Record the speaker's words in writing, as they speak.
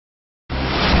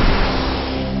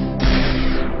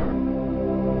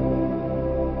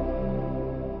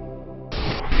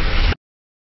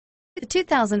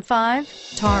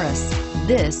2005 Taurus.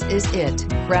 This is it.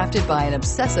 Crafted by an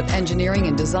obsessive engineering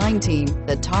and design team,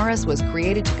 the Taurus was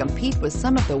created to compete with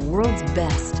some of the world's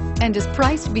best and is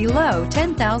priced below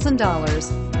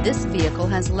 $10,000. This vehicle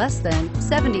has less than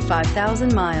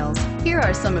 75,000 miles. Here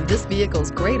are some of this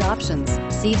vehicle's great options: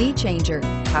 CD changer,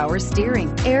 power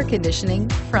steering, air conditioning,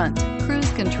 front,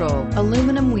 cruise control,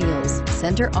 aluminum wheels,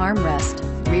 center armrest,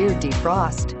 rear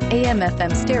defrost,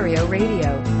 AM/FM stereo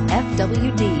radio,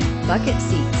 FWD, bucket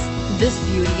seats. This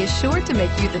beauty is sure to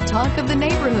make you the talk of the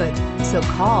neighborhood. So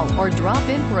call or drop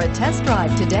in for a test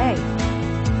drive today.